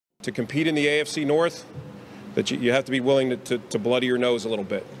To compete in the AFC North, that you have to be willing to bloody your nose a little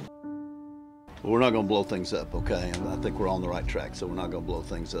bit. Well, we're not going to blow things up, okay? And I think we're on the right track, so we're not going to blow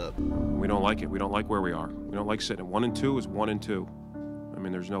things up. We don't like it. We don't like where we are. We don't like sitting at 1-2 is 1-2. I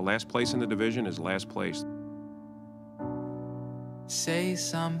mean, there's no last place in the division is last place. Say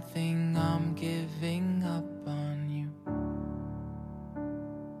something, I'm giving up on you.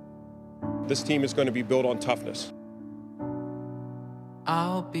 This team is going to be built on toughness.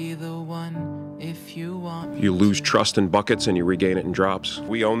 I'll be the one if you want me You lose to. trust in buckets and you regain it in drops.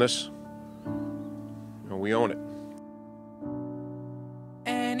 We own this. We own it.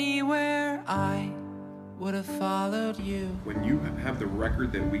 Anywhere I would have followed you. When you have the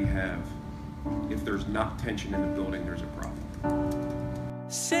record that we have, if there's not tension in the building, there's a problem.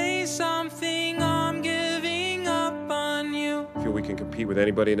 Say something, I'm giving up on you. I feel we can compete with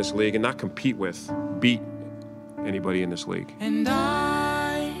anybody in this league, and not compete with, beat anybody in this league. And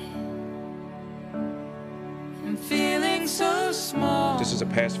I am feeling so small. This is a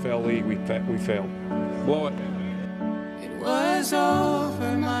pass-fail league. We fail. Blow it. It was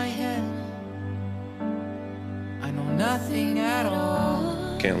over my head. I know nothing at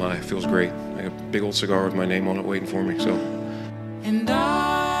all. Can't lie, it feels great. I got a big old cigar with my name on it waiting for me, so. And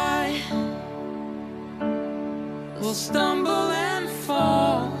I will stumble and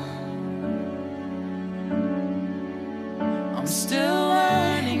fall. I'm still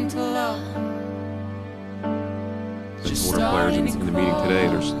learning to love. Just players in the meeting today,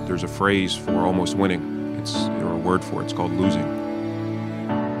 there's a phrase for almost winning. It's a word for it. It's called losing.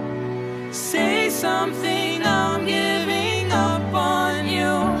 Say something, I'm giving up on you.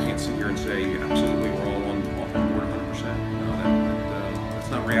 I can't sit here and say absolutely we're all on board 100%. No, that's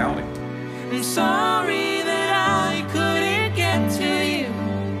not reality. I'm sorry that I couldn't get to you.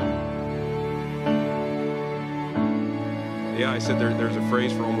 Yeah, I said there's a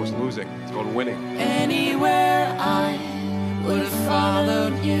phrase for almost losing. It's called winning. Anywhere I would have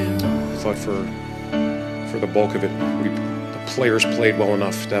followed you. I thought for the bulk of it, the players played well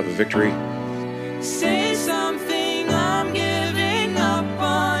enough to have a victory. Say something, I'm giving up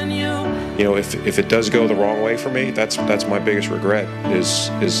on you. You know, if it does go the wrong way for me, that's my biggest regret is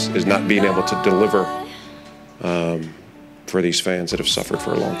not being able to deliver for these fans that have suffered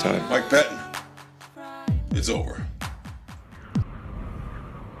for a long time. Mike Pettine, it's over.